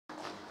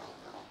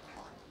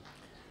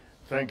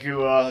Thank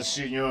you,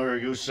 Senior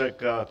Yusek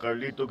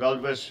Carlito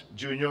Galvez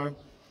Jr.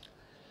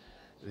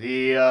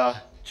 The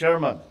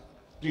chairman,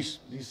 please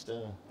be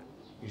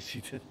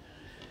seated.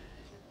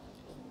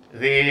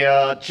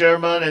 The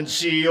chairman and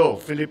CEO,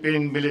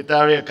 Philippine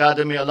Military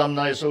Academy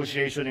Alumni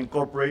Association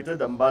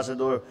Incorporated,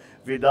 Ambassador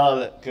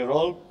Vidal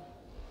Querol.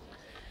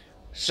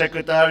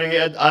 Secretary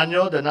Ed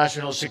Año, the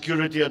National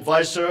Security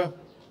Advisor.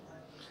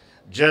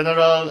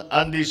 General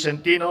Andy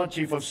Centino,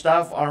 Chief of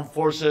Staff, Armed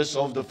Forces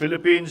of the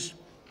Philippines.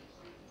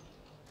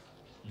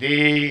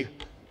 The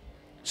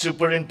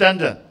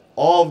Superintendent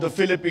of the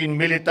Philippine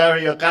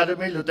Military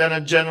Academy,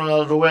 Lieutenant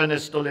General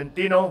Ruenes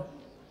Tolentino.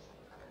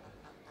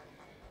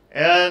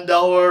 And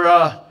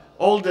our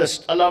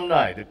oldest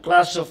alumni, the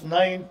class of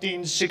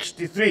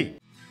 1963.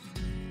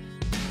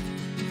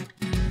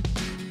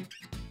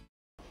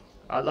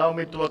 Allow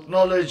me to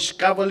acknowledge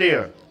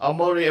Cavalier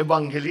Amori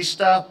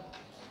Evangelista,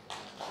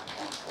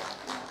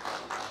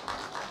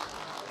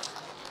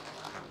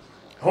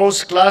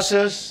 host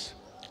classes,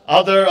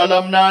 other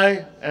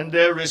alumni, and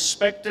their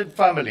respected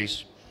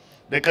families,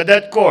 the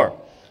Cadet Corps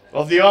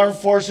of the Armed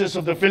Forces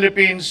of the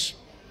Philippines,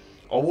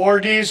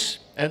 awardees,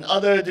 and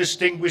other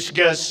distinguished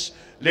guests,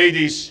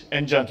 ladies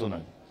and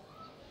gentlemen.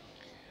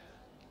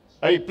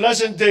 A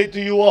pleasant day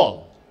to you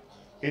all.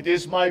 It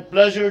is my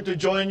pleasure to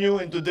join you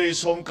in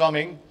today's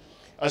homecoming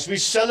as we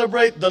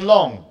celebrate the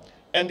long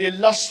and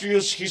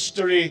illustrious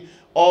history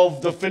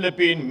of the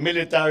Philippine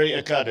Military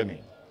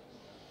Academy.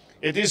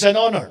 It is an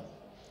honor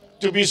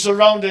to be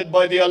surrounded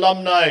by the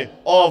alumni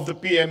of the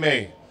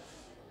PMA,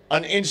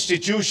 an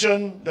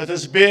institution that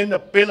has been a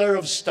pillar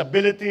of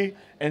stability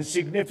and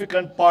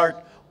significant part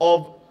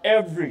of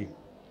every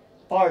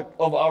part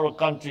of our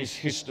country's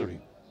history.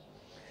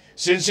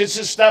 Since its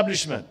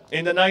establishment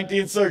in the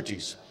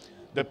 1930s,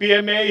 the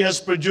PMA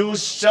has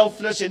produced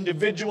selfless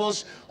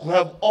individuals who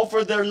have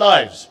offered their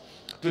lives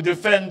to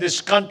defend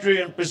this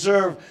country and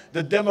preserve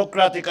the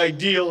democratic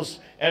ideals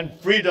and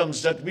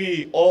freedoms that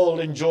we all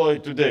enjoy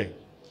today.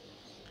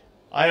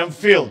 I am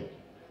filled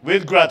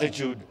with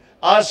gratitude,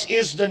 as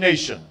is the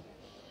nation,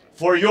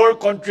 for your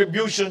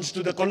contributions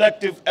to the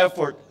collective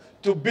effort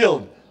to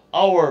build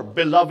our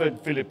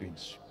beloved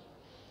Philippines.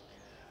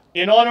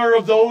 In honor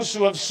of those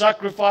who have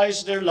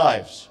sacrificed their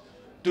lives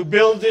to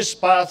build this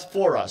path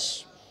for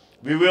us,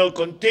 we will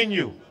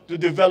continue to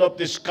develop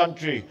this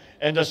country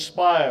and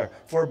aspire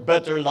for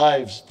better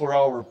lives for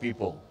our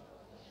people.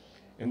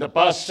 In the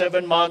past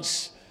 7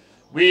 months,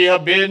 we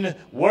have been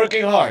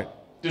working hard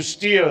to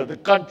steer the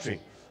country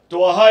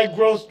to a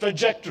high-growth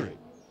trajectory.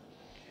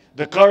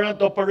 The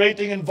current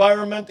operating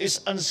environment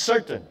is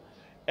uncertain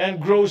and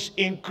grows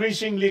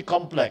increasingly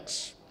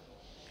complex.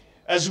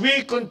 As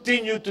we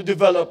continue to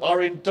develop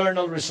our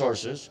internal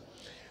resources,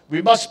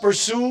 we must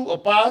pursue a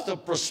path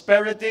of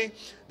prosperity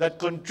that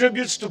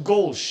contributes to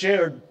goals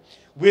shared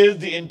with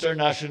the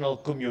international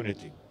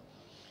community.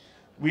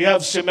 We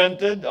have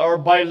cemented our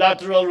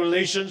bilateral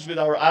relations with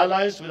our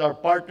allies, with our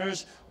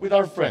partners, with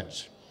our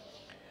friends.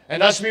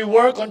 And as we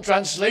work on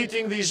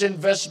translating these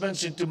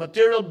investments into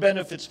material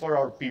benefits for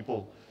our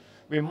people,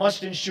 we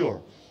must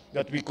ensure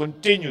that we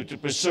continue to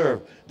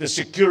preserve the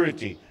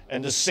security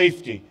and the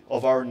safety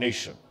of our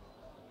nation.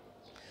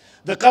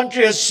 The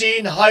country has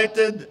seen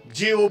heightened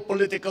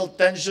geopolitical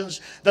tensions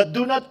that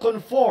do not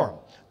conform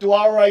to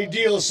our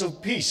ideals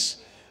of peace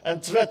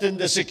and threaten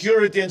the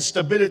security and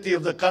stability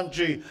of the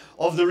country,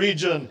 of the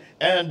region,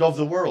 and of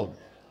the world.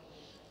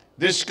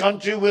 This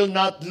country will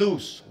not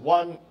lose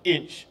 1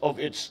 inch of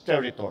its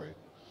territory.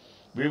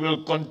 We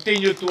will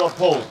continue to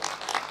uphold.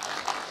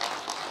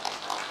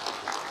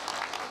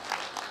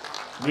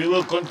 We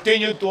will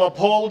continue to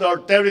uphold our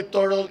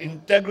territorial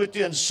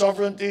integrity and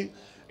sovereignty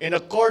in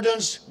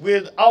accordance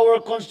with our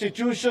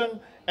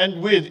Constitution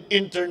and with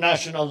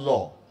international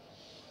law.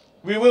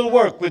 We will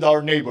work with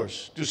our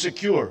neighbors to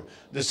secure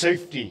the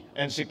safety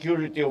and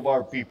security of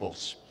our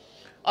peoples.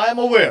 I am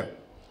aware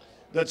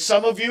that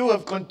some of you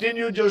have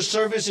continued your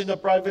service in the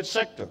private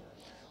sector,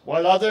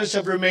 while others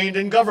have remained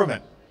in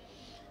government.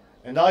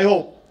 And I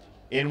hope,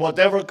 in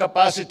whatever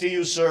capacity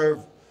you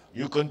serve,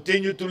 you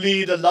continue to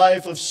lead a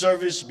life of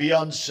service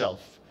beyond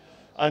self,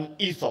 an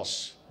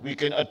ethos we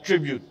can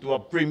attribute to a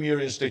premier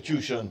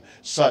institution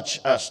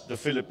such as the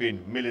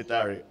Philippine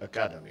Military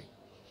Academy.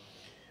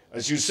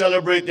 As you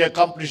celebrate the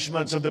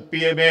accomplishments of the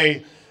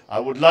PMA, I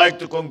would like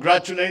to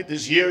congratulate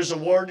this year's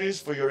awardees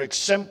for your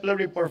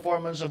exemplary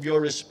performance of your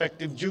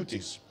respective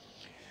duties.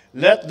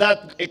 Let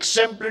that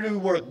exemplary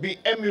work be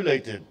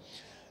emulated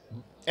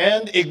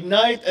and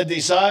ignite a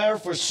desire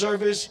for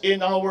service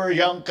in our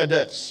young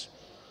cadets.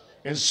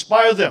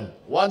 Inspire them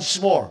once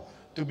more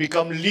to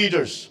become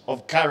leaders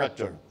of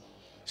character.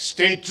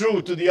 Stay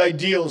true to the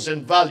ideals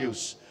and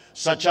values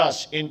such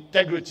as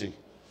integrity,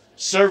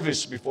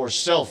 service before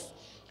self,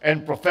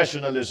 and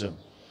professionalism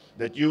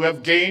that you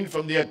have gained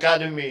from the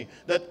Academy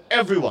that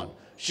everyone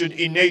should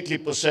innately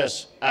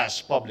possess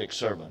as public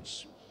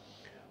servants.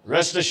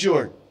 Rest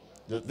assured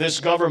that this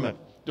government,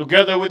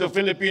 together with the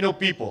Filipino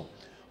people,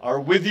 are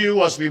with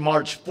you as we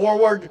march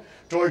forward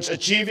towards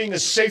achieving a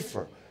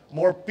safer,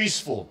 more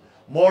peaceful,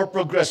 more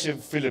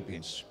progressive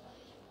Philippines.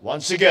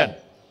 Once again,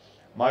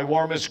 my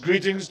warmest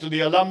greetings to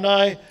the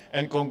alumni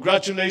and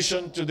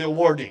congratulations to the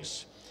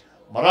awardees.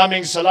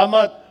 Maraming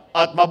salamat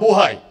at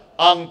mabuhay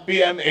ang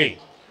PMA.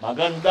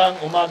 Magandang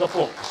umaga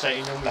po sa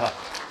inyong lahat.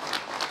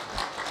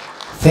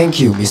 Thank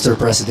you, Mr.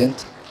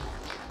 President.